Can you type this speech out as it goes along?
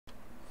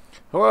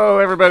Hello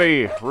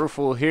everybody,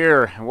 Roofle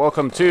here, and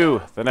welcome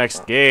to the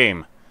next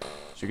game.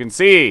 As you can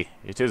see,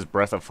 it is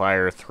Breath of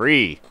Fire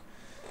 3,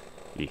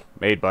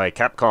 made by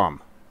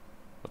Capcom.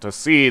 Let us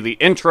see the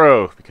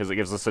intro, because it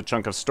gives us a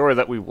chunk of story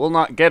that we will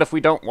not get if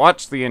we don't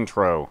watch the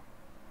intro.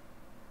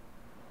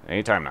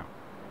 Anytime now.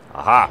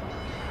 Aha!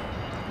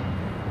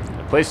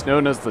 A place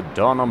known as the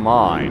Donna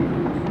Mine.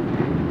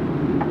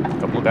 A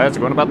couple of guys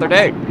are going about their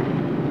day.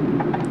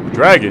 A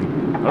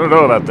dragon? I don't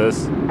know about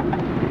this.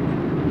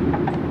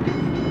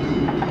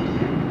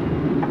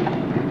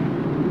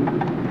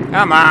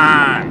 Come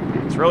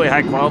on! It's really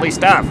high quality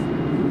stuff.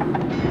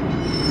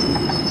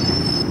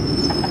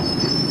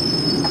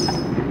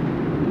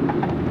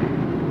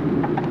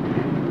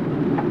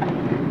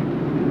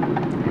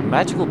 When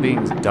magical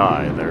beings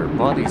die, their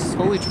bodies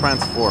slowly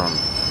transform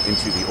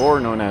into the ore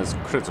known as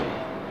Chrism.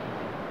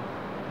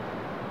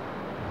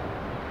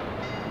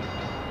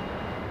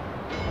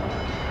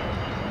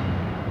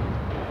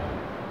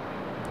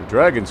 The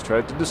dragons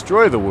tried to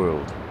destroy the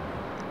world.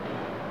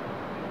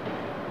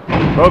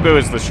 Mogu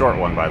is the short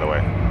one, by the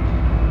way.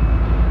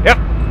 Yep!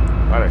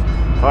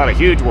 Fought a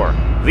huge war.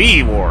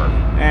 The war!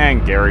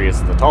 And Gary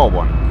is the tall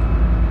one.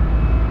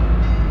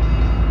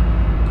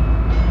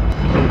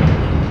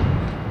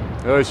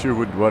 I sure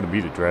wouldn't want to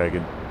meet a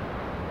dragon.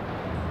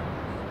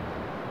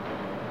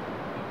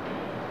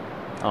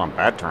 Oh, on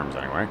bad terms,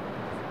 anyway.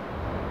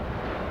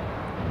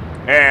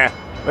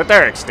 But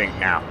they're extinct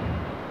now.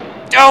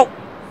 Oh!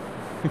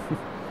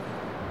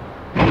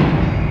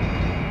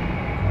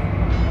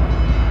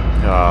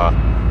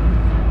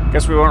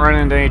 Guess we won't run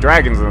into any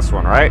dragons in this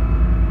one, right?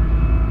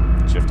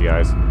 Shifty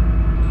eyes.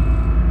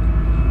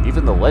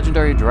 Even the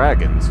legendary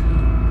dragons,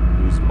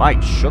 whose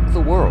might shook the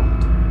world,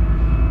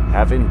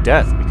 have in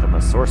death become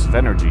a source of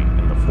energy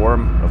in the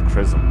form of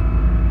Chrism.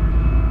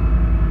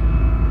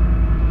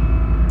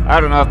 I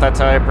don't know if that's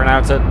how I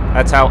pronounce it.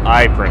 That's how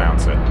I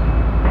pronounce it.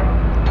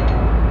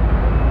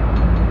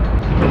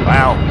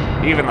 Well,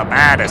 even the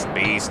baddest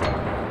beast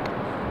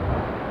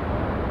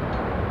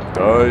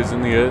dies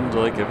in the end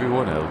like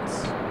everyone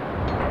else.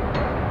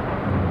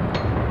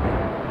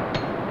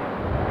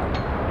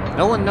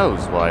 No one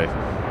knows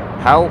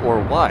how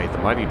or why the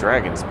mighty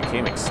dragons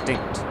became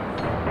extinct.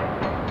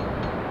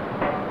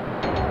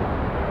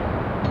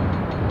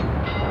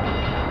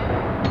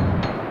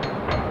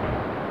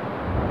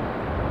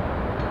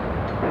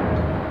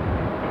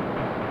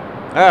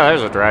 Ah,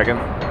 there's a dragon.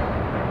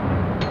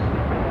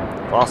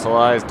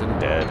 Fossilized and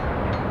dead.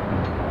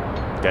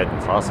 Dead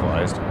and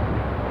fossilized.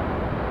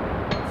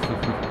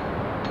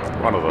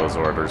 One of those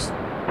orders.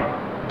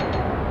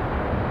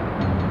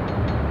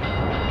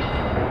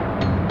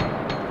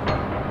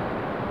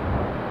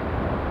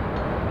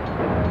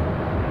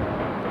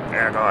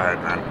 Yeah, go ahead,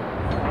 man.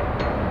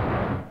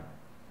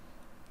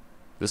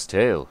 This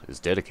tale is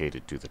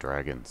dedicated to the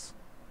dragons.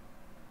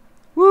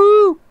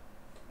 Woo!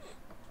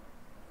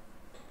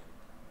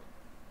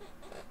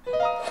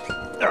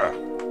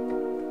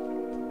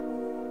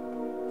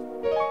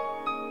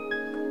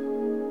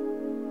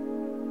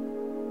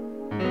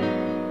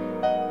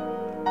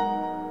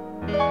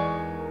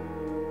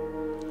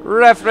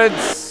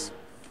 Reference!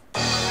 I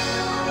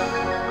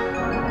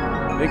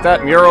think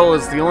that mural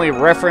is the only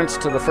reference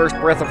to the first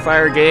Breath of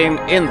Fire game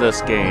in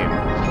this game.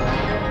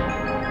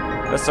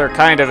 This there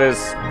kind of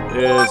is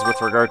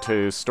with regard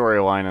to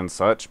storyline and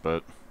such,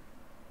 but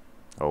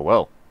oh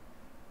well.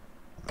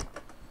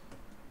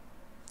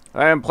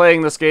 I am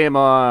playing this game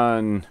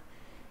on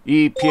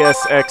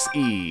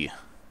EPSXE,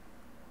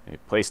 a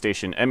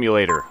PlayStation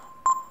emulator.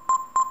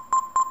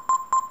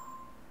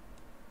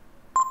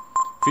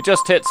 If you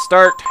just hit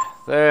start,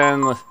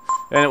 then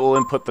it will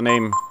input the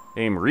name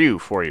Ryu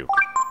for you.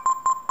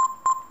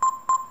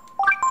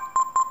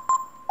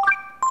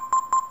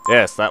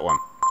 Yes, that one.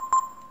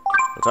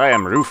 But I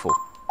am Roofle.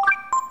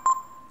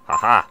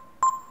 Haha.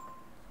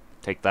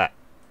 Take that.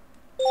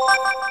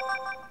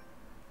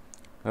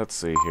 Let's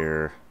see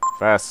here.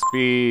 Fast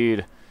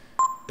speed,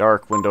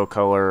 dark window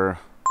color.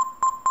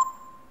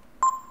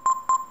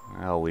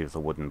 I'll leave the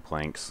wooden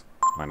planks.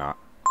 Why not?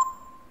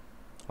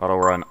 Auto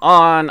run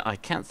on. I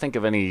can't think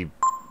of any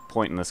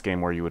point in this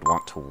game where you would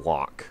want to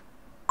walk.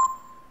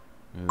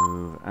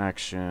 Move,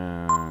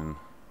 action.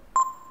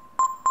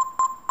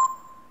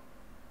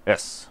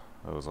 Yes,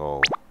 that was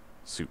all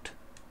suit.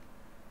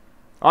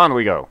 On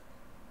we go.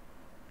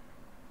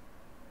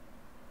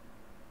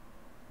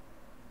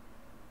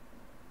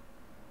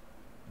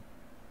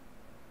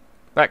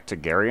 Back to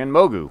Gary and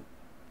Mogu.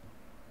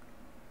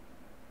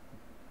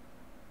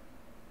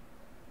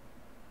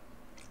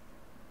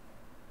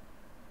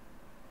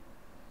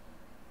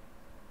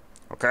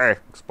 Okay,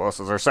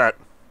 explosives are set.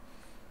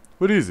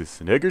 What is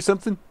this, an egg or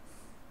something?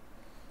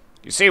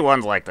 You see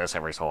ones like this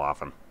every so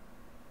often.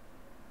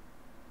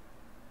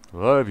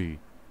 Lobby.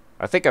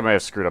 I think I may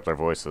have screwed up their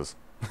voices.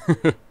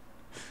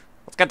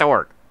 Let's get to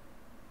work.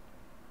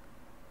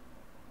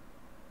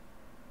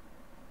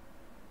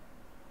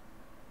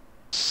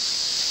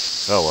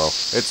 Oh well,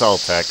 it's all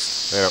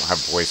text. They don't have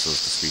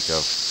voices to speak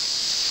of.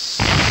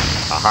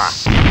 Aha!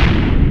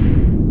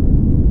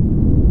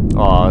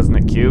 Aw, isn't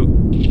it cute?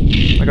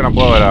 They're gonna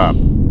blow it up.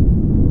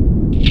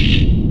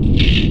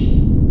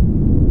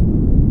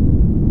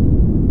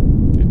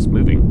 It's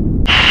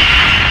moving.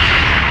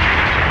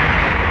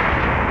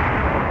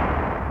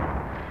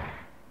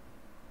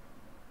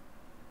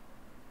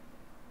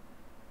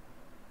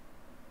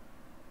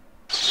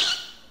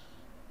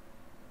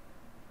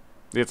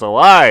 It's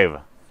alive!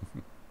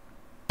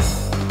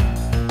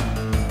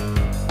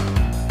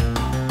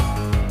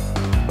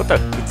 What the?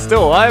 It's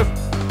still alive?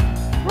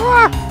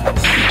 Ah!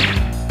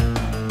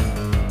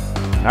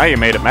 Now you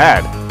made it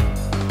mad.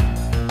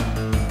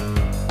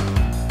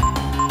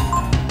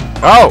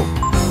 Oh!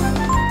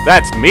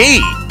 That's me!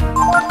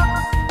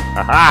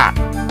 Aha!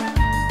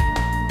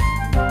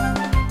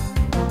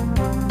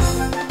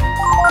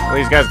 Well,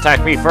 these guys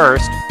attack me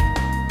first.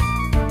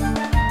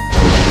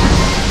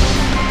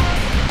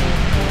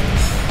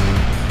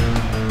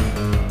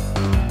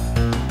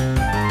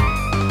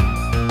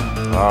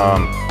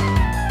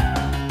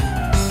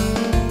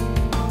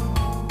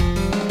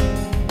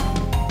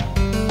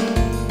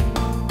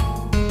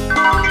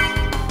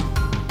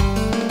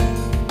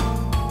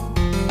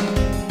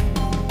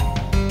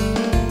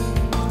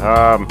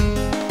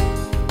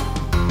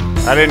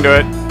 I didn't do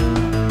it.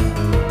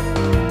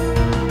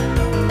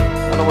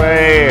 Run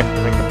away,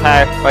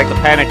 like the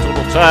panicked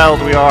little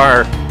child we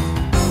are.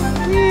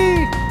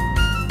 Whee!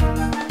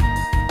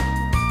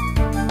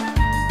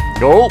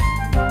 Go.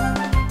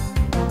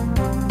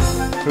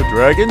 The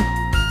dragon?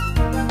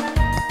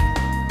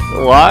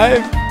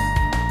 Alive?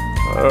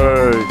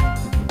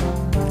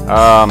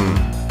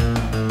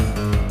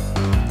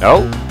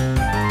 No?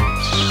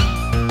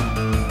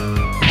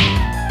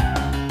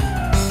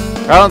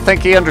 I don't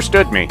think he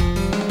understood me.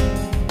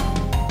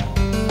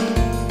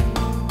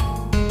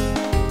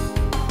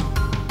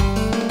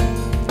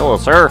 Hello,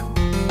 sir.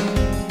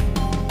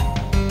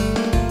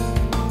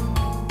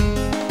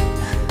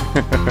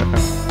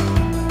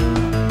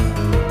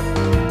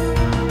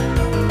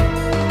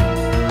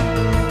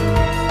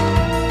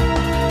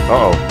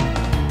 Uh-oh.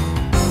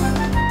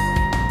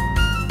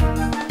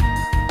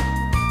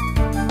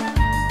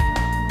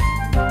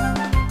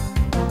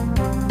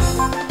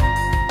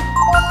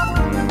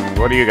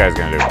 What are you guys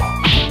gonna do?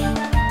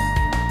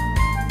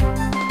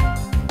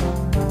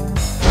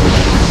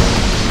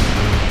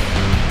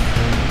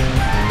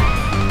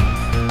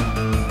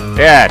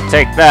 Yeah,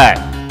 take that.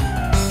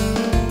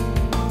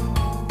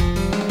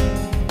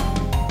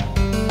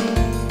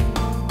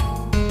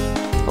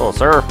 Hello,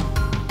 sir.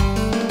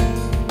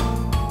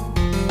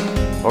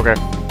 Okay.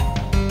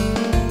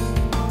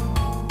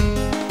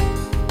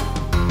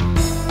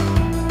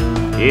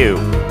 You.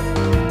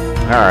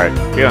 Alright,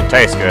 you don't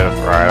taste good.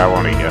 Alright, I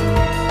won't eat you.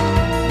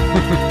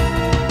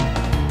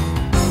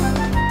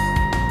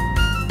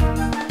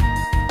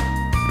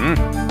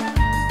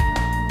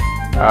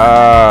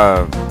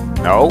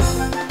 No.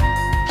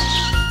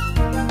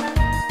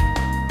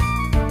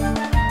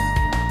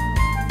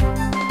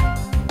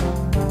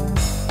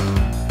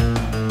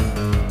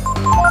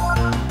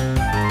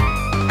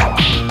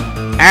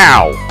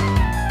 Ow!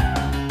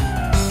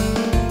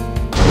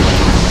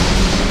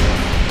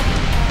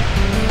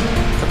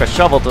 Took a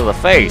shovel to the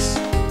face.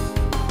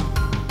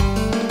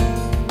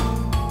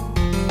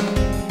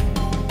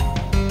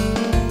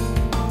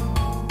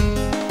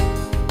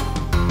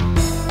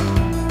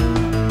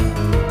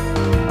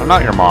 I'm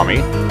not your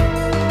mommy.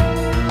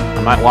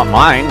 I might want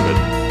mine, but...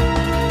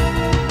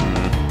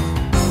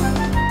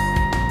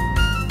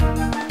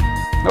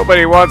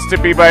 Nobody wants to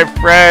be my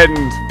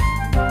friend.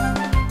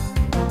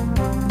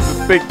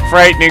 Big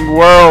frightening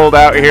world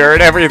out here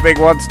and everything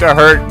wants to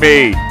hurt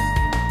me.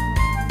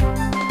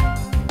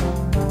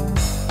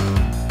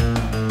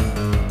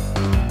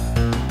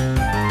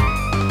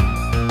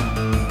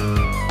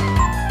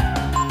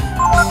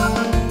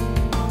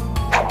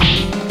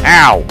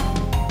 Ow!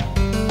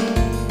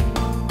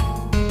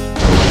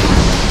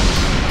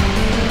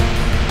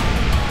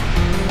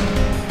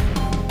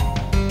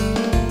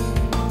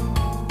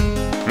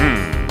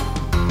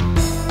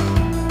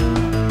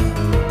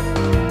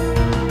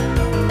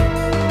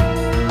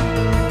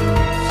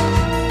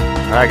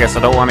 I guess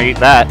I don't want to eat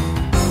that.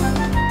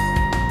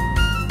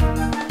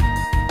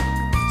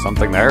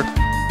 Something there?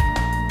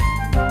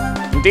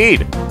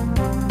 Indeed!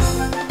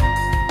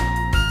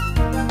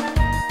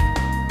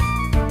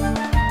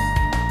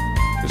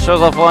 It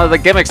shows off one of the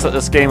gimmicks that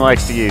this game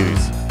likes to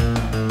use.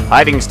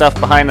 Hiding stuff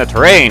behind the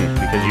terrain,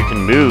 because you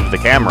can move the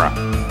camera.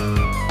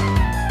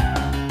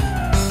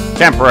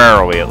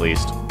 Temporarily, at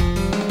least.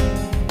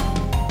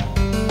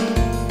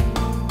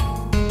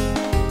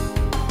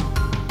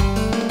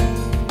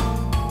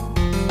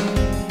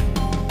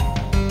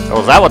 Oh,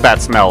 is that what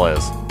that smell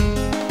is?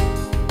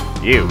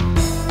 You.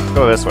 Let's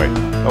go this way.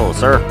 Oh,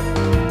 sir.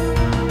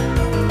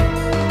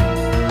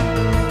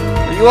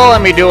 You won't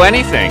let me do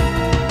anything.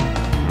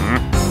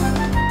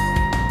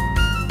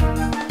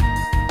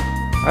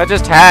 I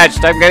just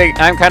hatched.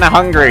 I'm kind of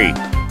hungry.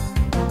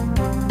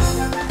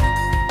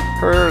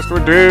 Cursed,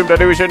 we're doomed. I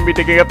knew we shouldn't be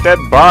digging up dead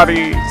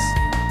bodies.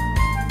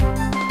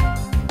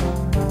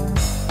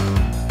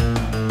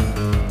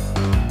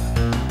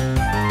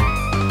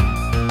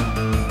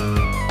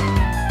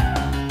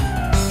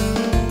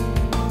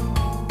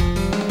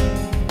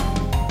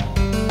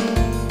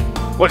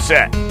 What's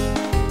that?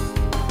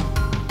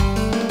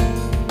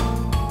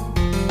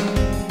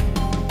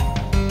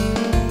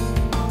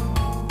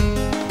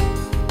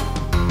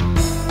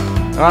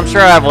 Well, I'm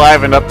sure I've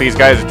livened up these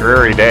guys'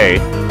 dreary day.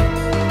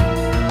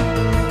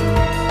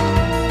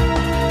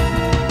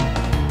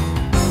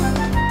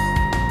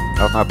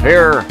 Nothing up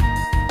here.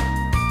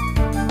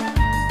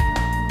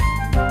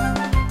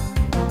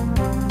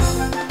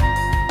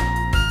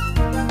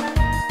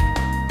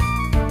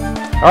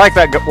 I like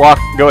that walk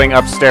going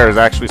upstairs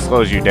actually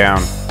slows you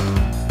down.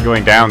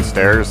 Going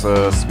downstairs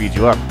speeds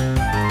you up.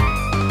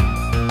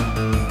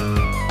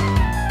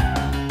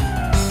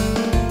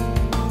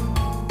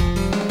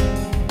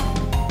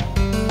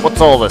 What's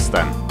all this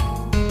then?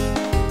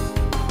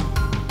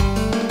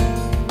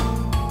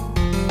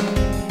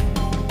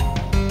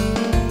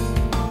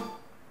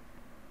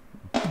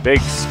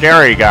 Big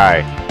scary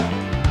guy.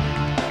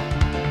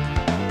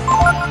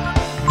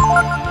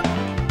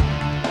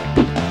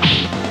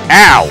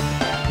 Ow!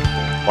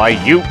 Why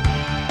you?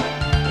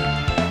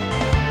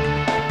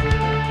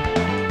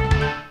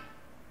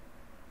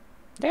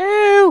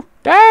 No!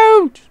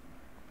 Don't!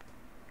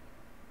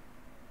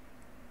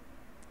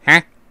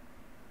 Huh?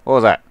 What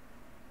was that?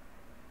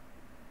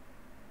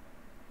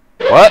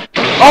 What?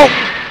 Oh!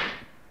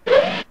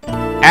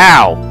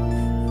 Ow!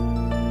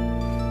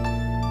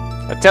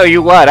 I tell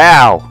you what,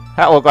 ow!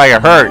 That looked like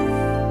it hurt.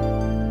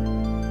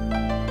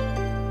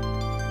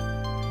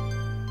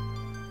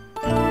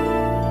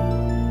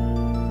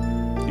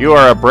 You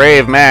are a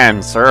brave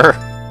man, sir.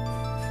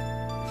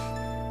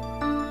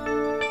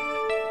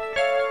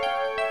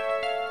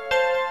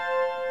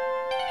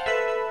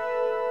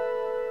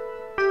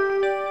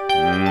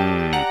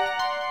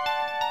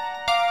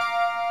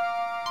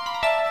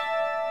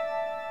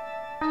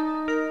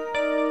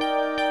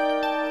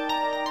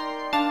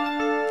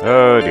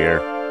 Oh dear.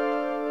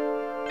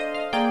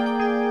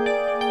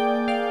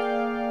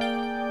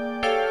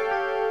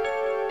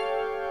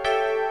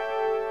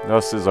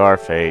 Thus is our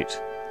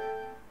fate.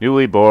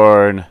 Newly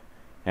born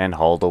and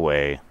hauled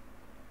away.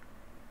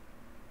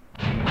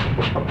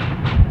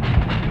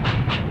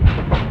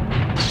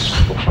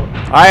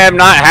 I am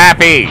not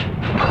happy!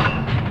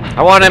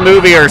 I want a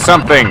movie or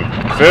something.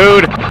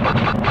 Food?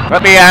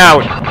 Let me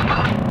out!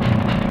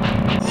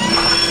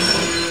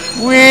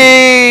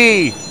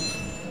 Whee!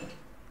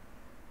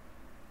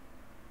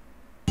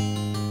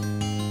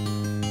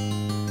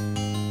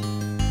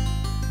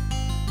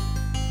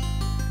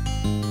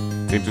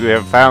 Seems we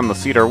have found the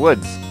Cedar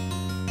Woods.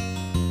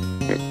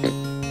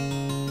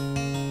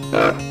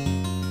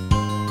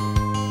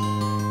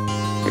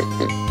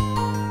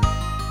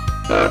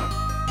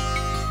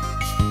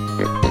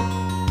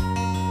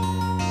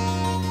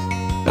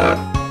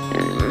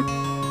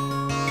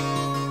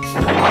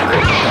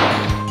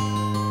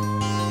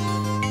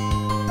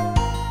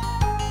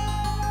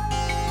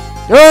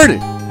 Darn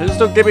it! I just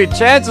don't give me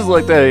chances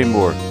like that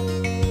anymore.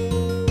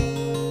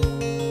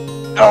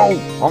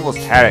 Oh! Almost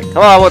had it.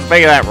 Come on, let's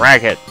make that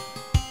racket.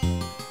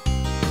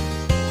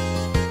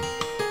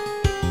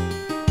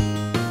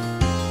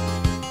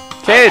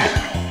 Kid!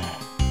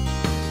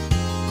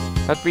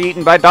 Have to be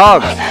eaten by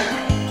dogs.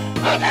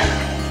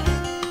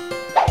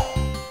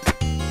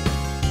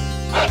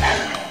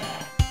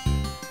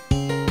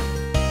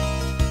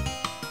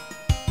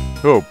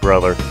 Oh,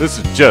 brother, this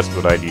is just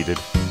what I needed.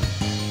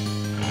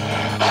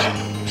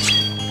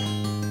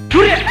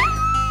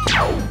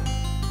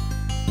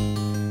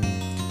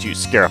 Did you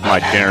scare off my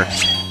dinner?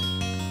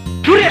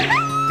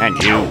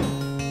 And you.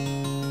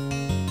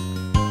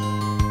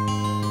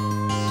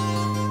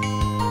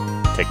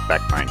 Take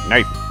back my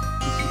knife.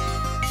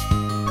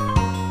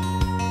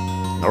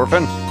 An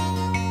orphan?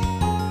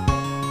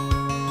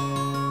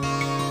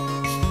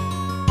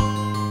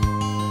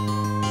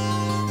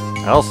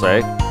 I'll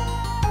say.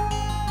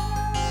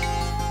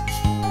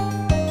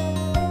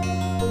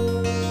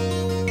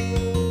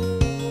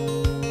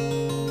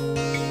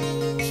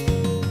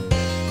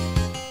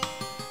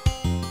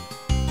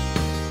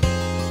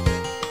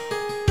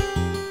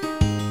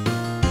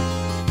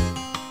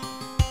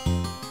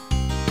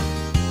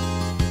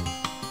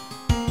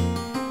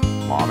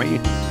 Mommy?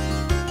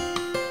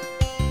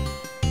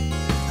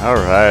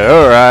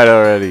 Alright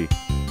already.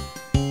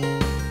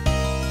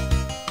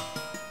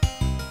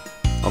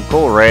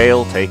 Uncle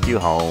Ray'll take you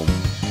home.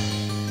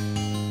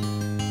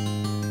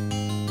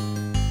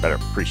 Better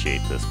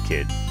appreciate this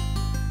kid.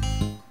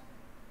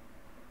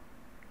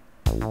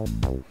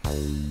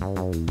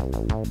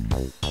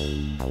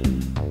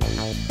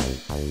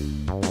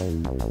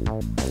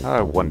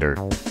 I wonder,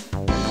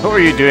 what are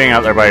you doing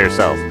out there by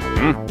yourself?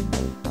 Hmm?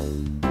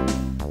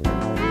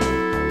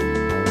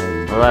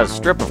 Well, that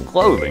strip of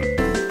clothing.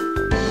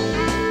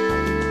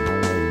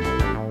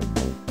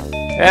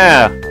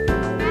 Yeah.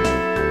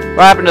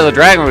 What happened to the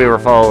dragon we were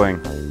following?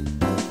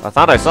 I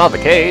thought I saw the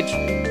cage.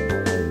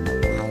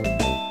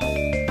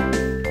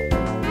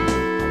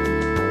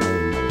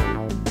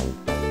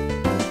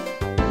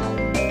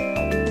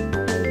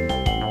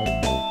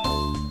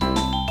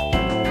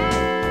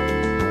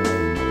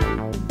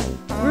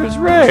 Where's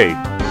Ray?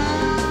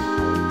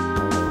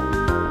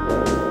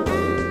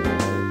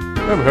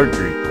 I'm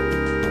hungry.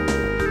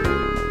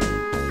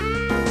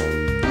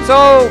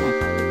 So,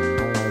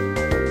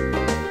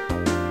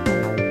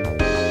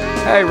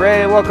 hey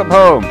Ray, welcome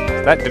home.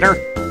 Is that dinner?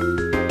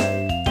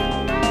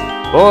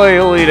 Boy,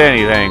 you'll eat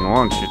anything,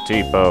 won't you,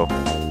 Tipo?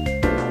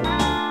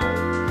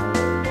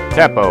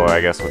 Tepo, I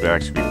guess, would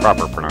actually be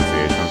proper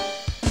pronunciation.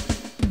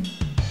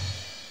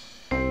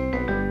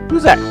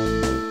 Who's that?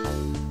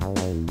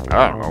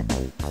 I don't know.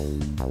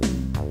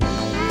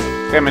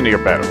 Come into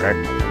your bed,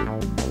 okay?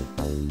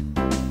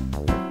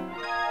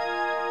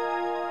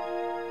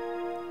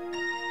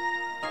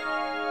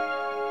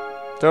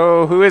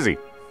 So, who is he?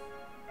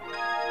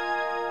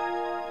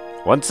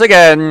 Once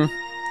again,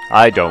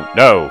 I don't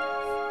know.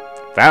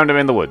 Found him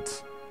in the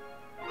woods.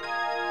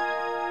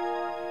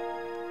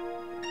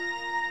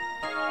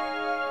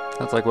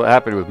 That's like what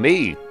happened with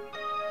me.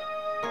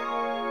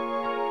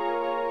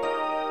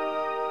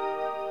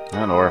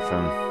 An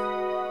orphan.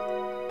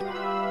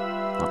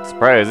 Not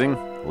surprising.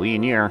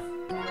 Lean year.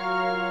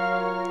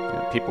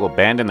 People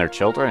abandon their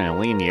children in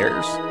lean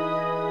years?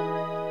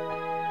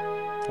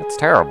 That's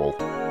terrible.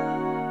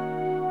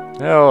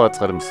 No, let's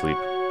let him sleep.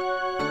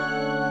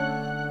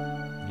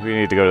 We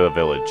need to go to the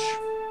village.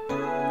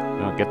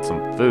 Get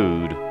some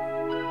food.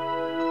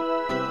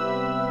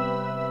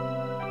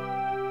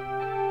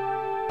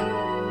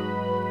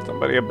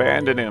 Somebody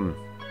abandoned him.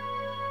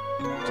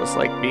 Just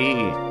like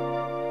me.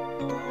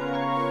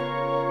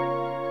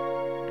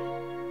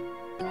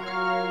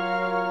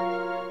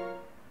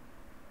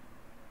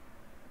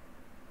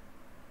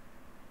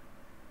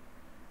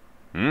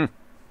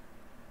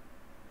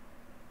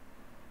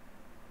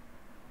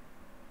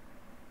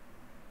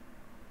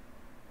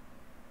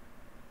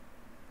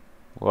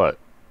 What?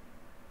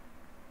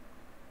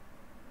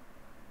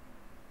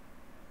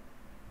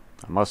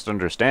 I must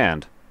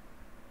understand.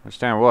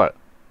 Understand what?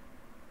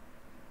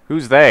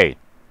 Who's they?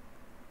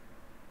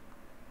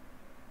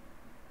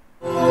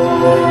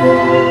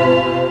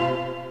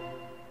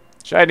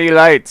 Shiny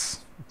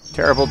lights.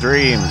 Terrible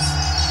dreams.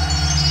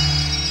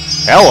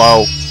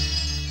 Hello.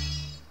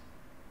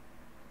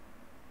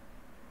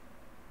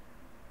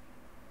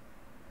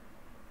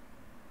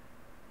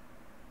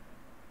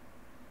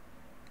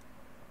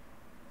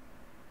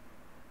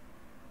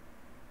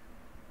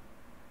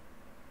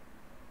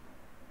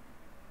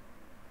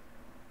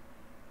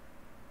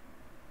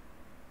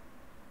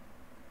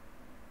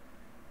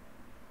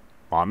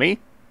 Mommy?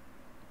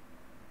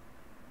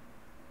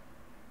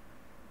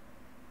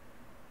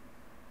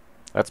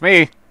 That's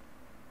me.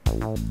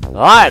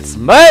 That's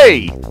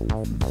me!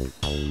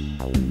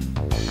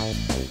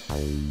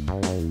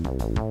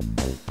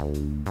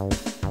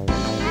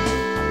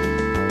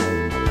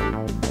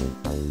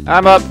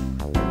 I'm up.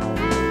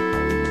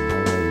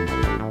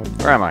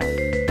 Where am I?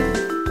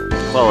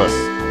 Close.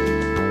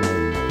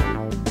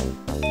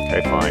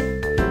 Okay, fine.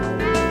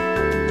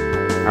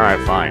 Alright,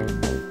 fine.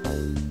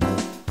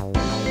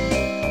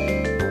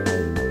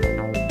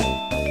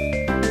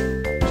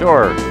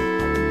 Sure.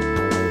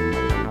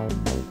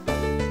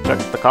 Check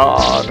the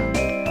card.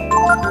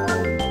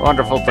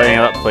 Wonderful thing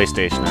about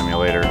PlayStation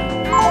emulator.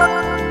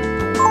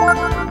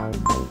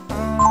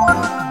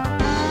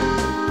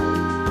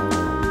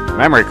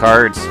 Memory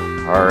cards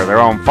are their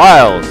own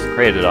files,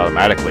 created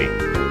automatically.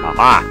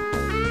 Aha!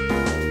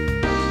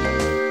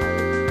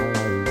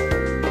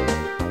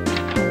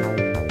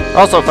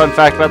 Also, fun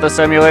fact about this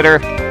emulator,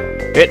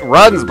 it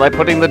runs by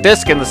putting the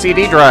disc in the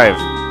CD drive.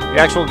 The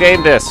actual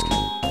game disc.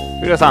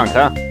 Who'd have thunk,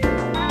 huh?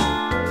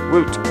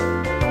 Woot.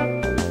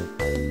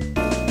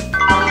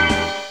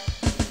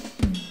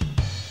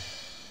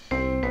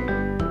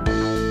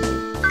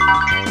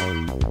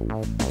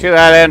 To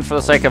that end, for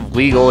the sake of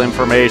legal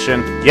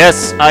information,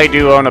 yes, I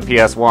do own a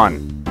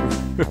PS1.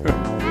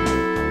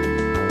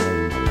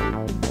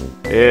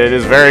 It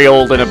is very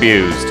old and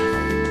abused.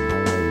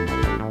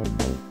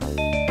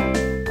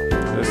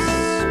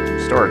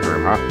 This storage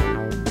room, huh?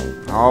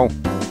 Oh.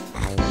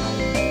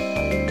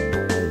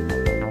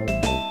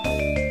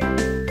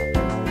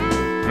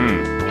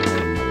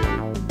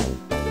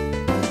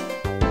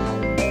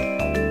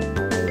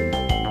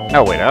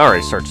 Oh wait, I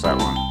already searched that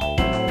one.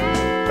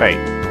 Wait.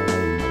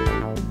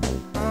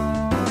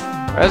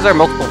 Why is there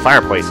multiple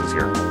fireplaces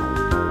here?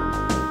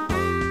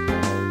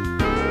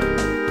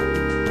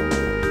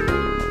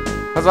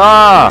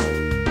 Huzzah!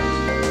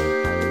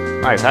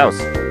 Nice house.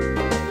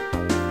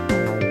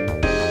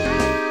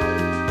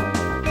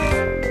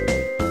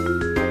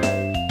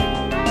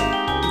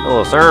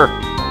 Hello, sir.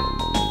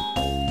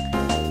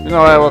 You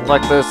know I look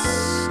like this.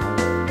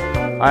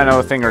 I know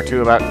a thing or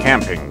two about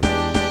camping.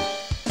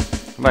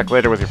 Come back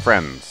later with your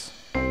friends.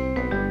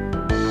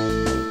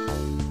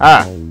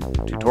 Ah,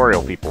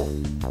 tutorial people.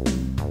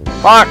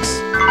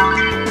 Fox!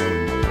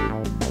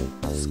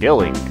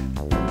 Skilling.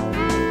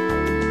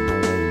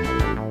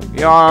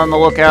 Be on the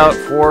lookout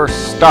for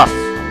stuff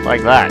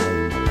like that.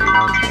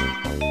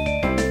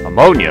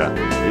 Ammonia?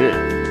 Ew.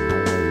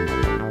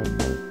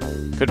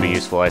 Could be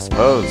useful, I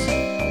suppose.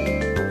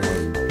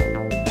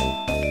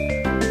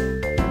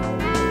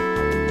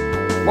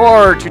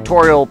 More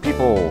tutorial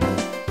people.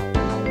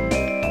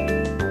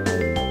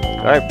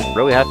 I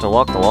really have to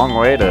walk the long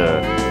way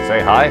to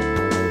say hi?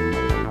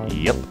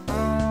 Yep.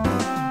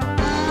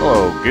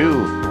 Hello,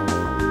 Goo.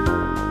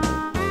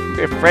 Don't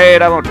be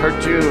afraid, I won't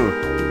hurt you.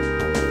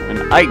 And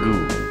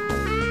Aigu.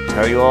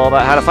 Tell you all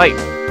about how to fight.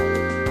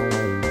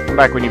 Come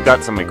back when you've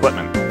got some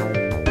equipment.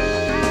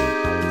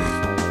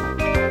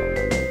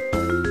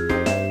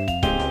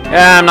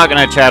 Yeah, I'm not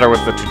gonna chatter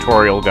with the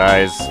tutorial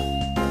guys.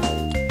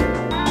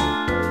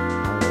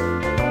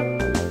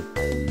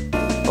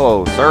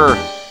 Hello, sir.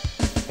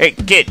 Hey,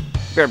 kid,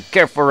 be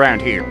careful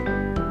around here.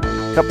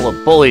 A couple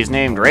of bullies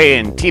named Ray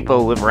and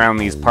Tipo live around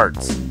these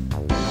parts.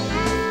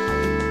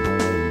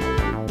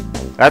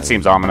 That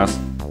seems ominous.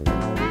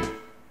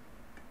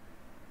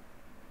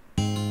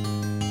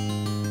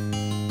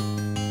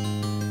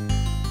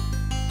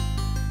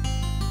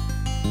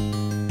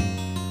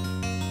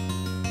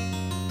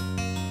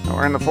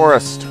 We're in the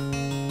forest.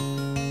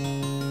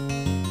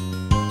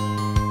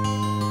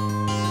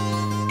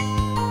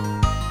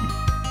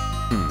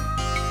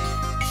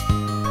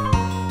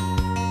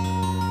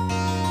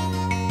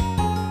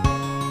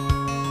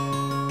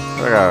 What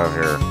do I got over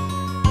here?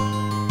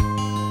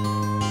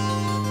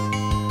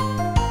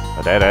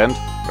 A dead end?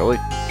 Really?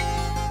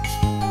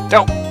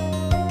 Don't!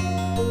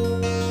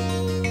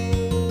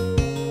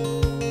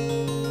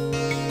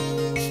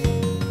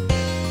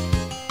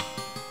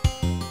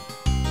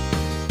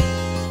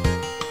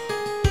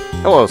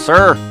 Hello,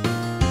 sir.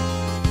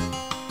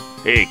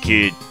 Hey,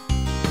 kid.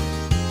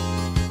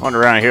 Wander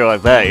around here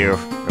like that, you're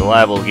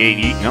liable to get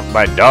eaten up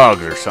by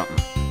dogs or something.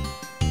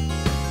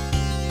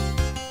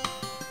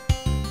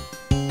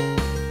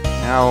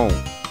 No.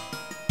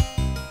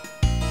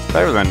 It's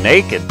better than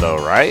naked, though,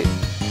 right?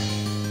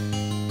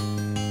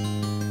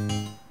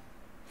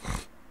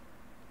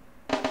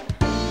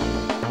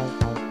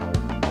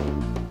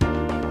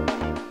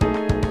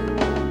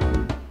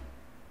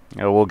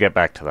 Oh, we'll get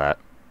back to that.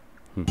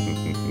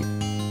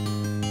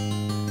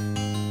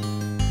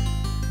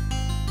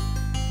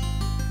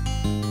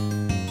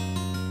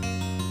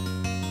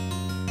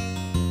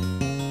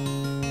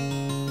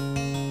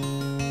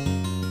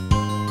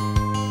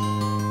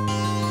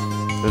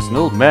 There's an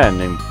old man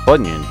named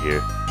Bunyan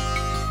here,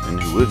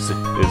 and who lives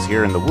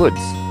here in the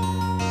woods.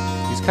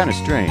 He's kind of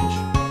strange.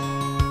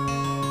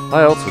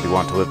 Why else would he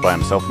want to live by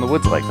himself in the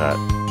woods like that?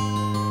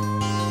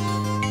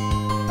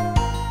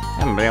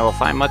 Haven't been able to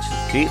find much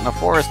to eat in the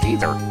forest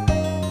either.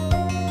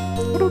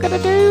 What are we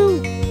gonna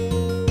do?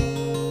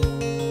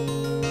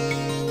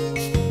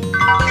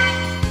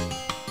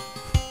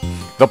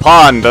 The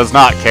pond does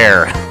not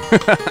care.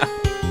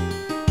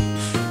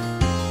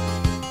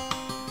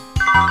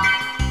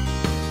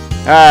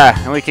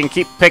 And we can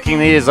keep picking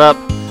these up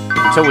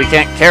until we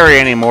can't carry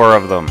any more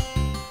of them.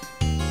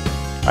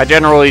 I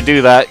generally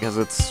do that because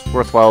it's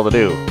worthwhile to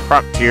do.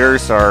 Crop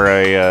tears are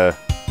a,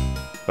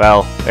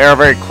 well, they're a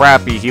very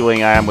crappy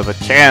healing item with a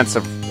chance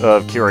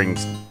of curing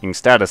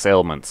status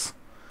ailments.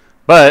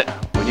 But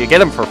when you get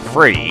them for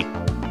free,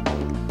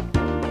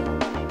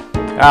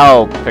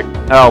 I'll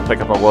pick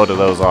up a load of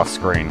those off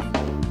screen.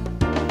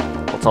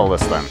 What's all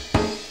this then?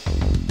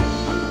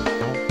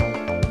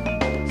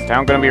 Is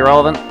town gonna be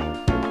relevant?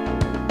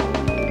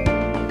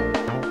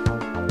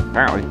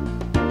 Apparently.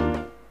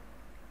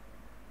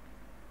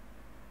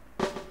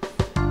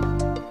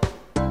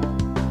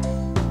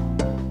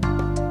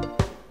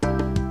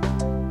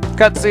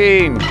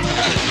 Cutscene!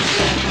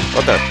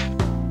 What the?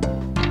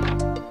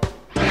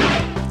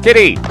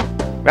 Kitty!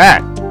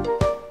 Back!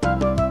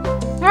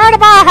 Out of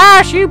my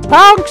house, you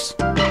punks!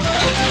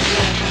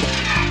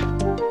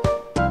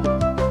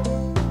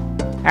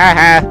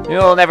 Haha,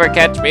 you'll never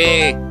catch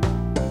me!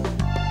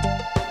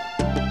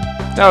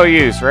 No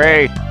use,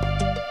 Ray.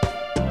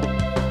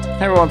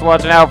 Everyone's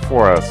watching out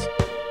for us.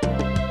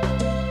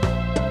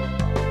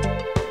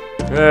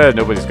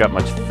 Nobody's got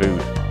much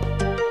food.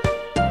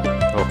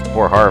 Oh, it's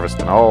poor harvest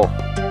and all.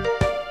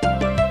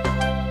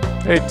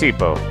 Hey,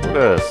 Tipo, look at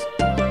this.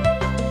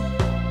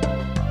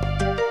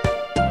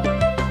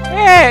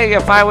 Hey, you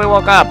finally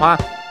woke up, huh?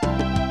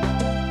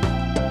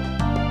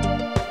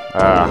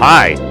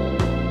 Hi.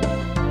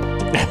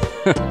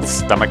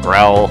 Stomach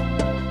growl.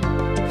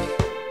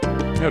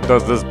 Who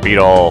does this beat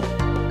all?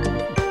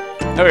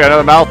 Oh, we got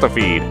another mouth to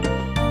feed.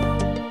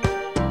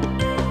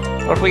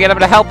 What if we get him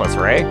to help us,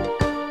 Ray?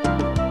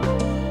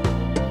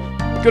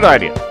 Good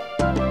idea.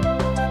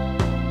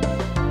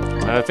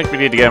 I think we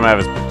need to get him out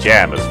of his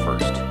pajamas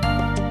first.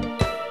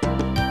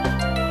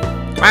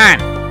 Come on!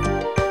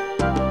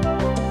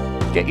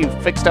 Get you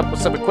fixed up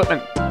with some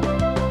equipment.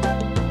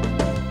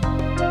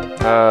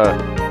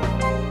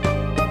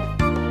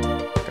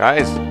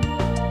 Guys?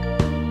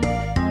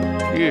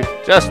 You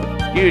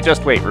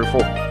just wait,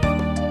 Rufel.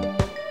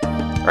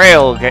 Ray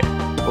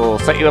will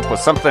set you up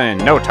with something in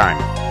no time.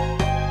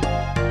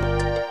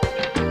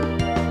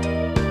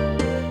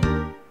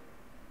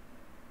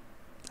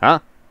 Huh?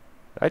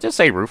 Did I just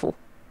say Rufel?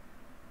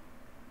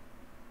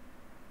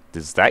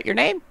 Is that your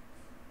name?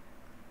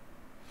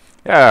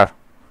 Yeah.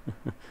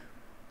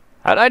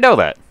 How did I know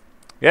that?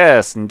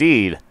 Yes,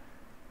 indeed.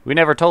 We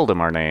never told him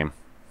our name.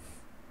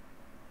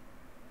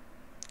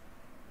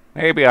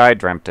 Maybe I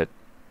dreamt it.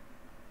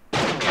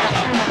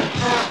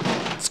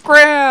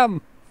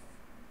 Scram!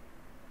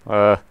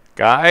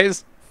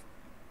 Guys?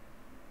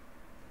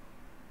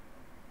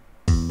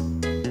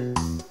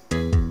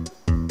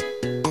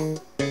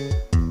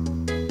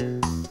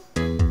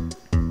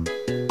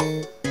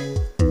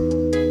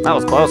 That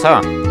was close,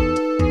 huh?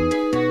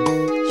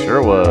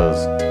 Sure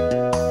was.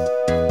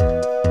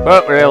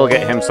 But we were able to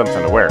get him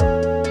something to wear.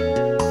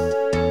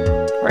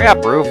 Hurry up,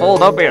 Bruful.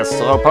 Don't be a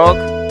slowpoke.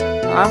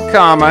 I'm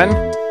coming.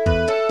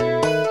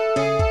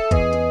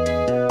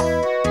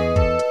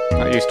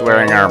 Not used to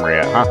wearing armor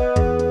yet, huh?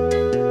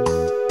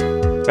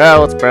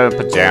 Well, let's put in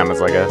pajamas,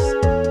 I guess.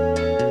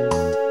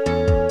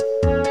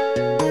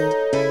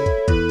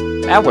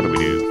 Now what do we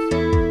do?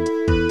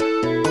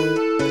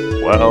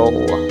 Well...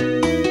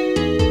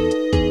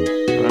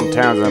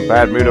 town's in a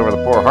bad mood over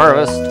the poor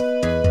harvest.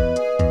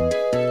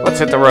 Let's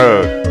hit the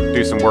road.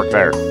 Do some work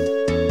there.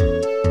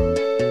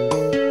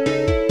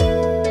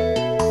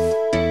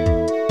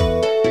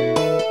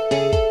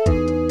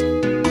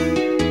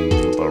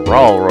 The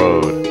Raw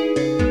Road.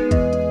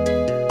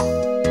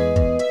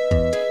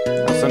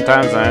 Now,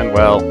 sometimes then,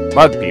 well,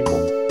 mug people.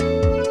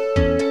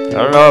 I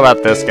don't know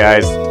about this,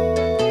 guys.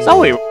 It's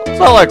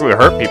not like we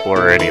hurt people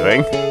or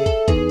anything.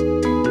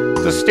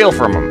 Just steal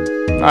from them.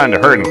 Not into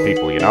hurting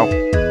people, you know.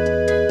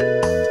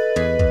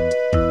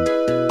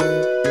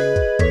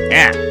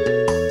 Yeah.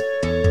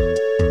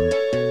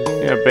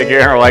 Yeah, a big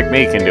hero like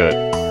me can do it.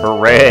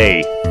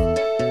 Hooray!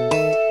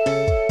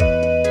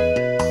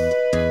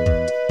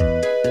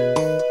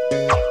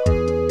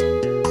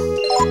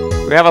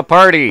 We have a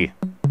party!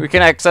 We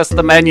can access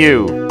the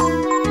menu!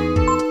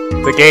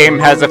 The game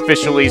has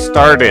officially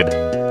started!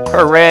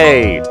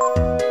 Hooray!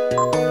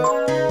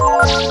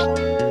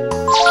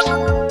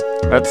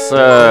 Let's,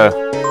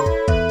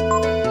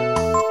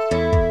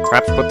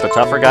 perhaps put the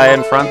tougher guy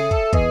in front?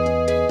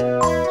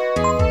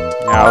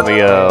 Now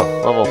the,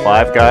 level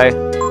 5 guy.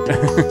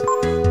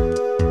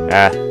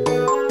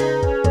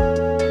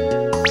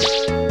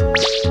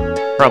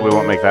 Probably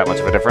won't make that much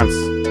of a difference.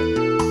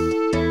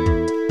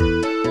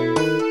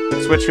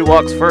 Let's switch who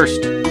walks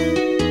first.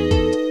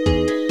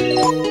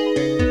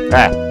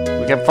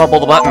 We can fumble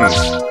the buttons.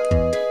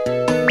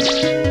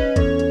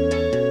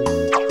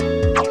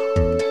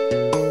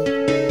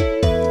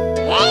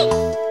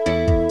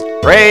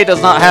 Ray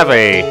does not have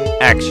a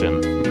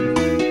action.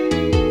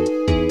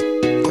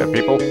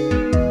 People?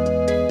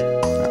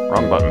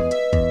 Wrong button.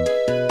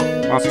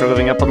 Monster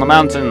living up on the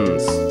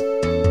mountains.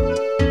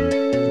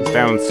 Comes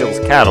down and steals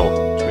cattle.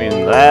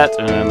 Between that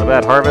and the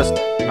bad harvest,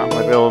 not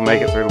might be able to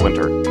make it through the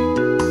winter.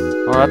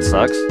 Well, that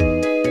sucks.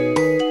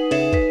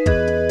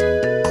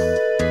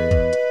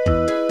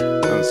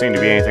 Doesn't seem to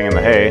be anything in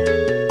the hay.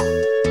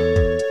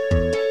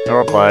 No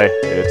reply.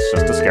 It's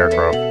just a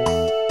scarecrow.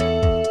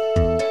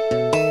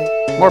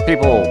 More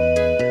people!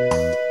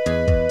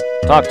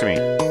 Talk to me.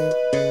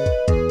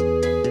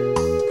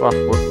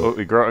 What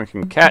we grow and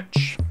can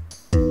catch.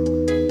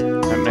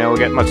 Haven't been able to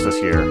get much this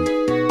year.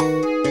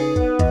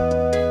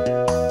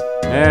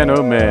 Man,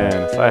 oh man,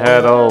 if I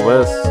had all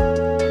this.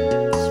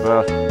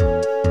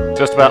 It's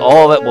just about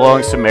all that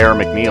belongs to Mayor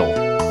McNeil.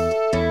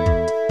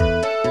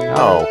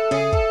 Oh.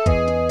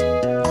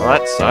 Well,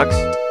 that sucks.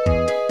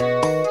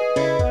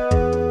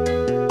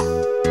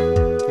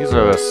 These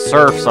are the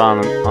serfs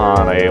on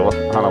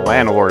a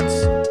landlord's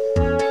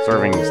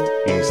serving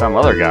some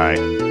other guy,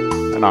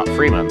 and not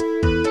Freeman.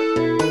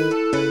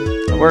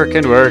 Work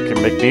and work, and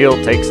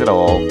McNeil takes it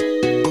all.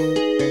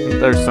 If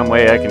there's some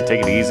way I can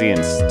take it easy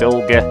and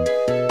still get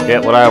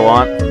what I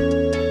want.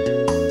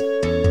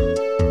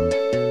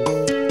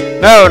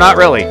 No, not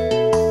really.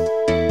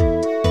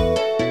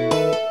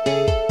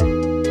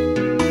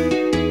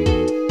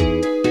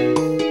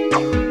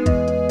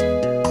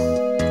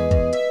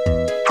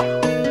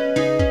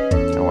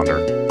 I wonder.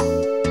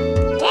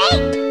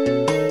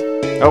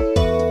 Nope.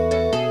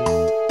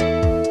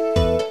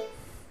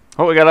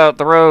 What we got out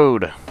the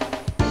road?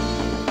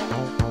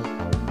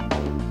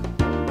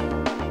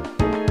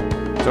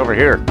 It's over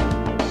here.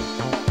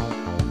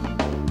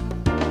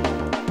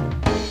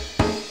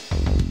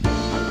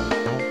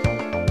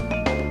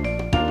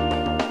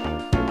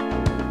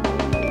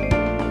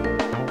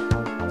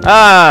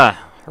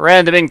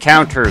 Random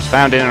encounters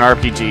found in an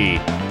RPG.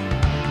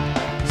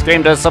 This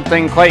game does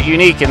something quite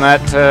unique in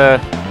that,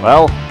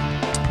 well,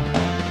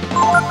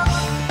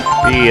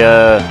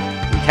 the,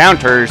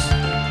 encounters,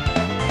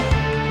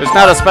 there's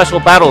not a special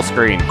battle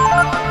screen.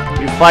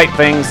 You fight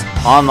things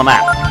on the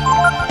map.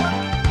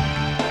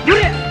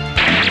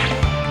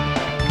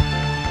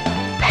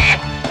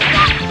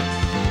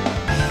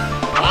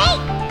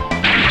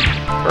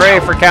 Hooray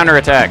for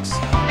counterattacks!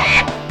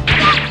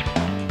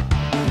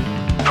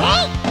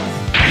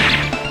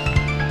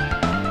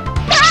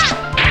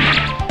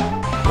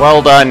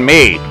 Well done,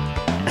 me!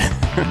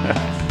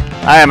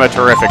 I am a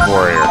terrific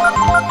warrior.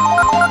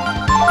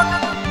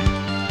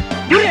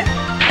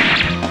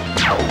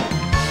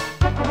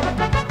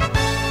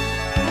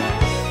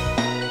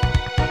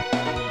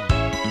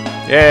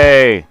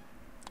 Yay!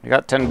 I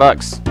got $10.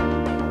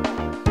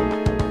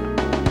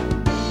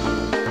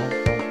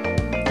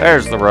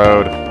 There's the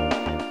road.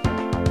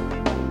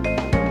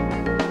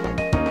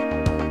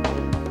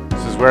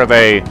 This is where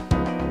they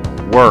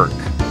work.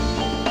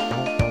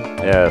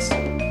 Yes.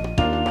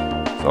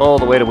 It's all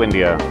the way to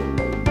Windia.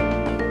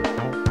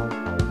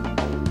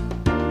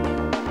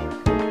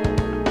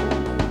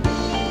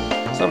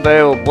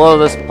 Someday we'll blow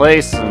this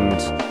place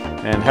and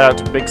head out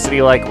to a big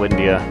city like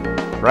Windia.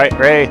 Right,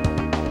 Ray?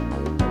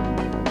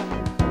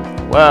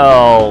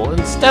 Well,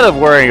 instead of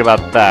worrying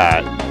about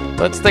that,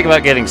 let's think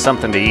about getting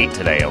something to eat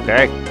today,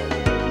 okay?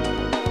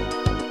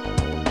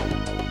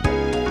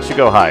 Should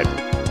go hide.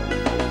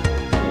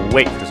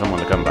 Wait for someone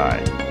to come by.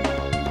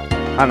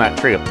 On that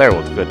tree up there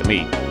looks good to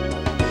me.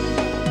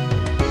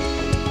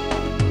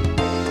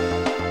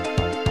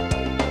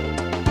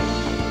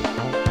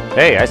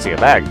 Hey, I see a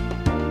bag.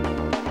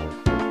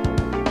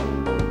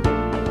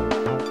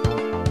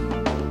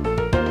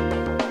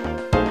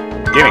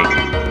 Gimme.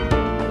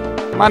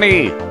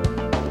 Money!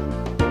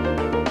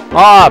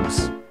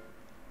 Mobs!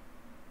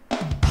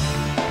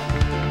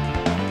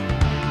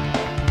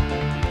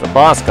 The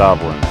boss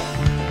goblin.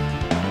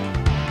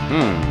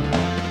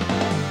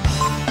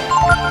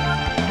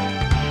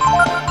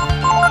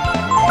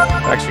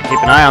 Actually,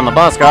 keep an eye on the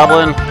boss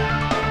goblin.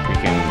 We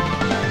can...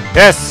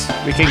 Yes!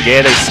 We can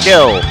get a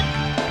skill!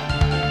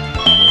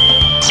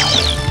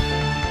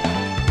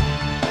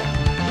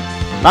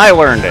 And I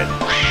learned it!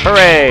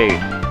 Hooray!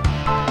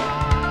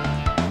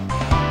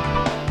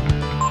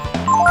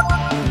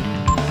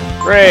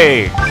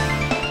 Hooray!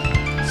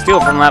 Steal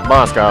from that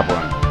boss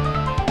goblin.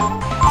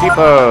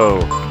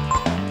 Tipo!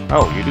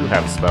 Oh, you do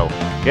have a spell.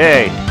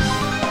 Yay!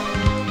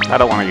 I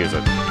don't want to use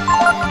it.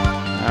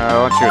 Why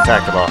don't you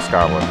attack the boss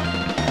goblin?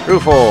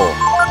 Rufel!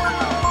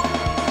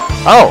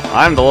 Oh,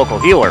 I'm the local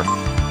healer.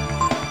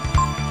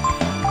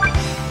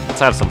 Let's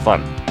have some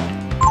fun.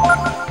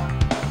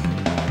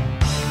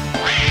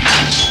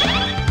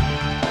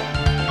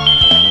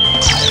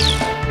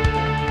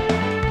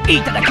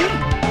 Itadaki!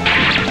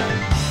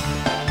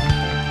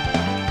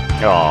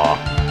 Aww.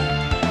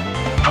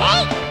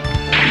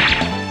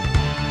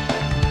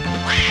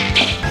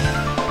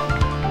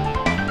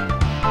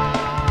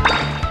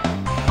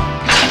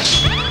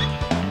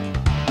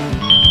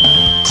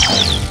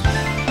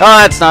 Oh,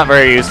 that's not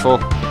very useful.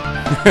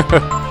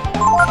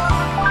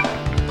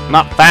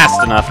 Not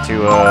fast enough to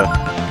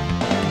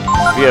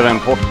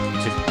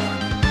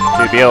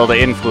be able to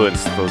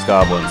influence those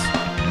goblins.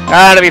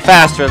 Gotta be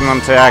faster than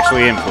them to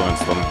actually influence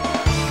them.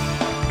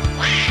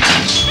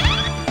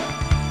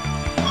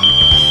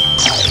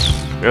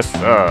 Yes,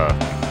 sir.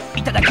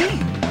 Itadaki!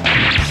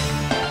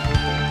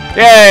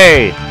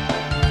 Yay!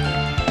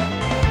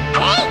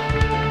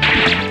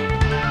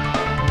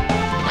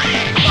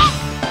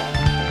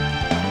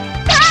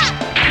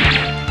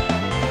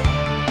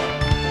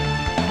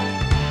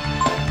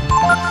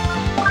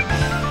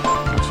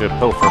 A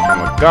pilfer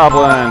from a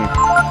goblin,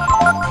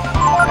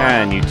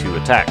 and you two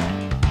attack.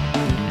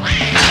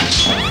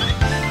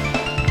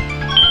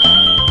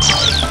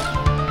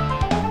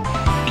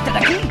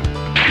 Itadaki!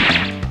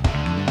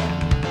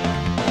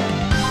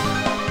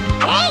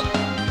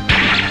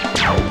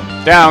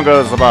 Down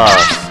goes the boss.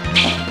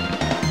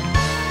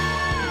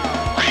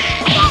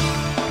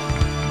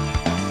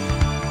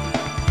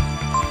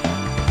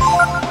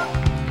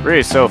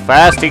 He's so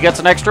fast, he gets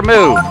an extra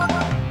move.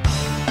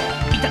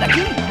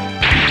 Itadaki!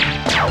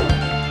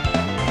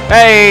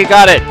 Hey,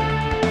 got it!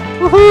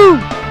 Woohoo!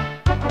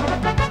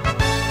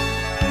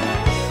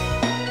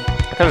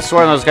 I could have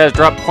sworn those guys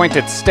dropped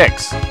pointed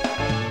sticks.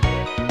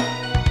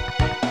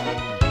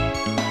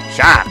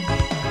 Shot!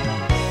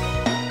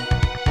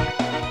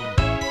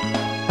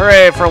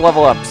 Hooray for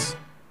level ups!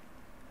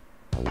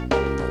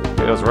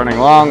 Video's running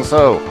long,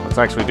 so let's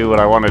actually do what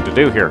I wanted to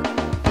do here.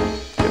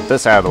 Get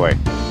this out of the way.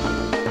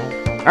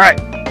 Alright!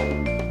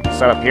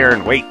 Set up here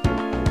and wait.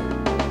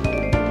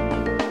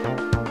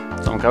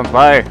 Someone comes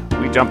by,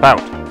 we jump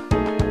out.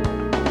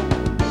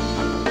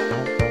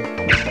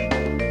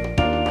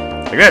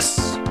 Like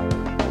this!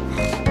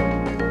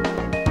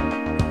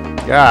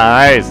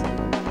 Guys!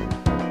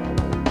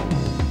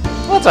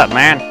 What's up,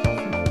 man?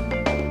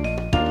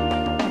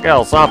 Look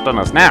how soft on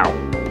us now.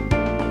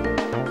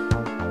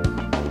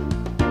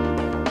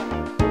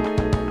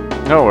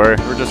 Don't worry,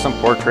 we're just some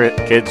poor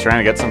kids trying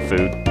to get some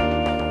food.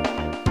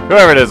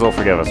 Whoever it is will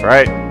forgive us,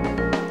 right?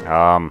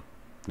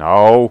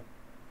 No.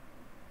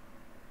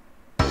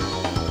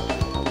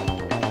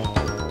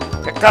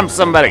 Here comes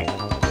somebody.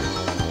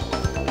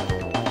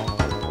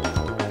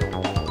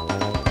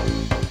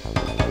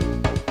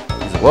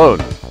 He's alone.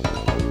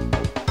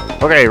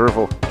 Okay,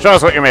 Rufel, show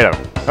us what you're made of.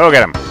 Go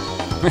get him.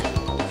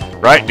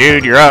 Right,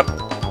 dude, you're up.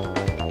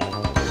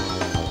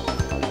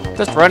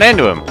 Just run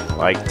into him,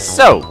 like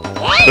so.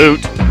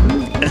 Boot.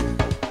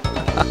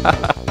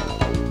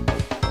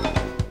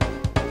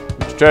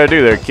 What you trying to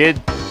do there,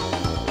 kid?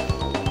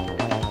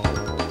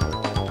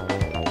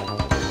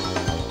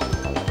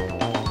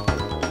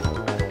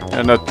 Got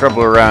enough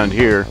trouble around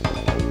here.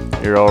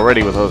 You're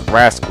already with those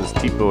rascals,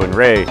 Tipo and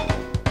Ray.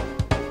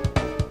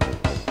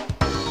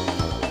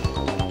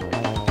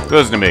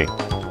 Listen to me.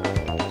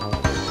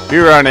 If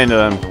you run into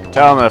them,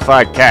 Tell them if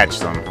I catch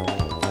them,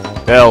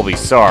 they'll be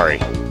sorry.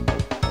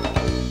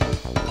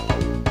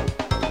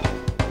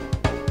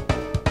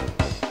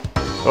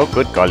 Oh,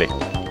 good golly.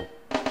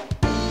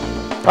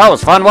 That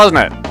was fun, wasn't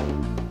it?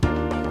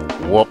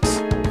 Whoops.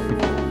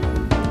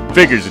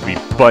 Figures it'd be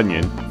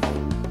Bunyan.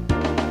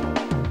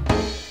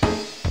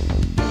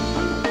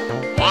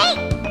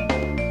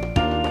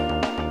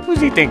 Who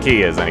does he think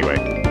he is,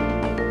 anyway?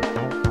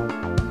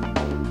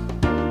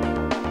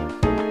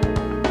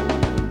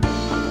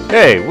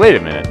 Hey, wait a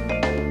minute.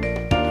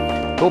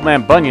 Old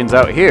Man Bunyan's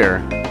out here.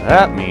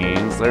 That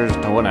means there's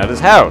no one at his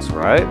house,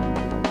 right?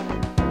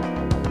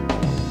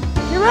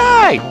 You're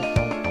right!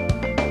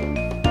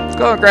 Let's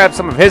go and grab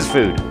some of his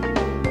food.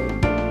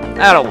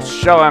 That'll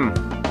show him.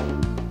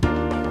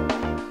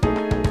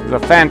 It's a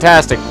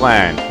fantastic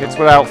plan. It's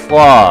without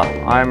flaw.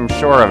 I'm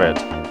sure of it.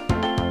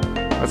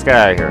 Let's get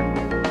out of here.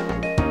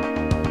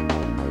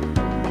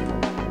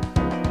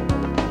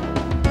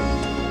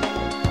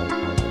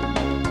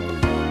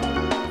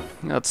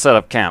 Let's set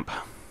up camp.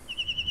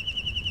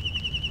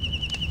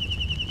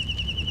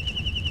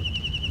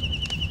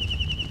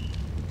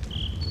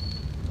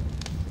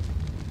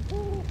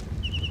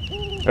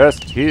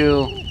 Rest,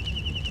 heal.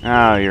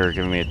 Oh, you're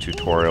giving me a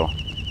tutorial.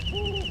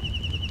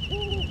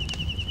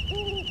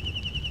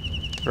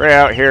 Right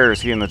out here,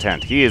 is he in the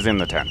tent? He is in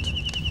the tent.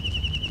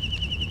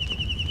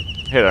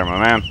 Hey there,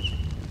 my man.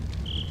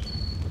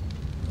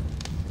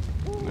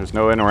 There's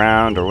no in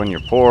around, or when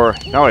you're poor,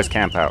 you can always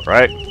camp out,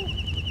 right?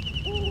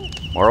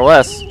 More or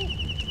less.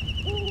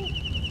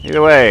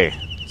 Either way,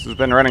 this has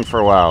been running for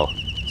a while.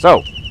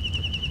 So,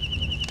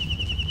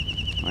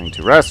 going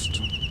to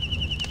rest.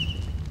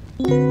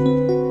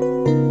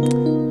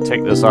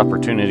 Take this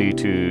opportunity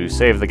to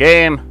save the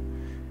game.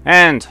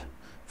 And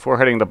before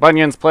heading to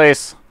Bunyan's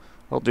place,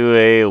 we'll do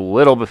a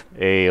little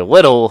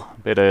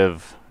bit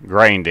of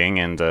grinding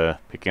and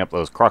picking up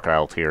those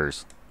crocodile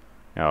tears.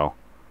 You know,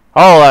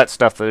 all that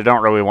stuff that I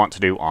don't really want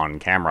to do on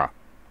camera.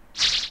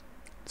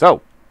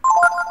 So,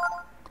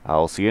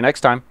 I'll see you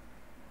next time.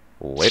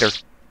 Later.